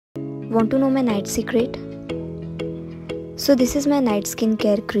Want to know my night secret? So this is my night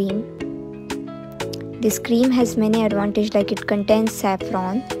skincare cream. This cream has many advantages, like it contains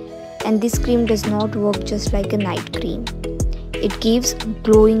saffron, and this cream does not work just like a night cream. It gives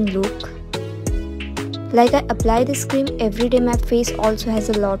glowing look. Like I apply this cream every day, my face also has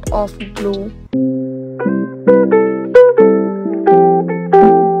a lot of glow.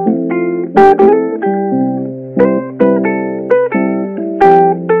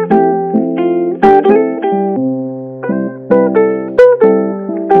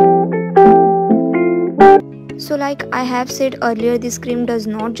 So like I have said earlier, this cream does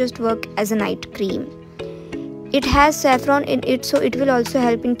not just work as a night cream. It has saffron in it, so it will also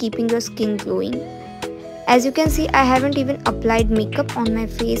help in keeping your skin glowing. As you can see, I haven't even applied makeup on my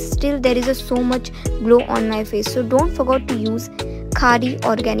face. Still there is so much glow on my face. So don't forget to use Khadi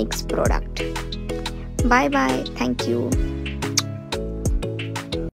Organics product. Bye bye. Thank you.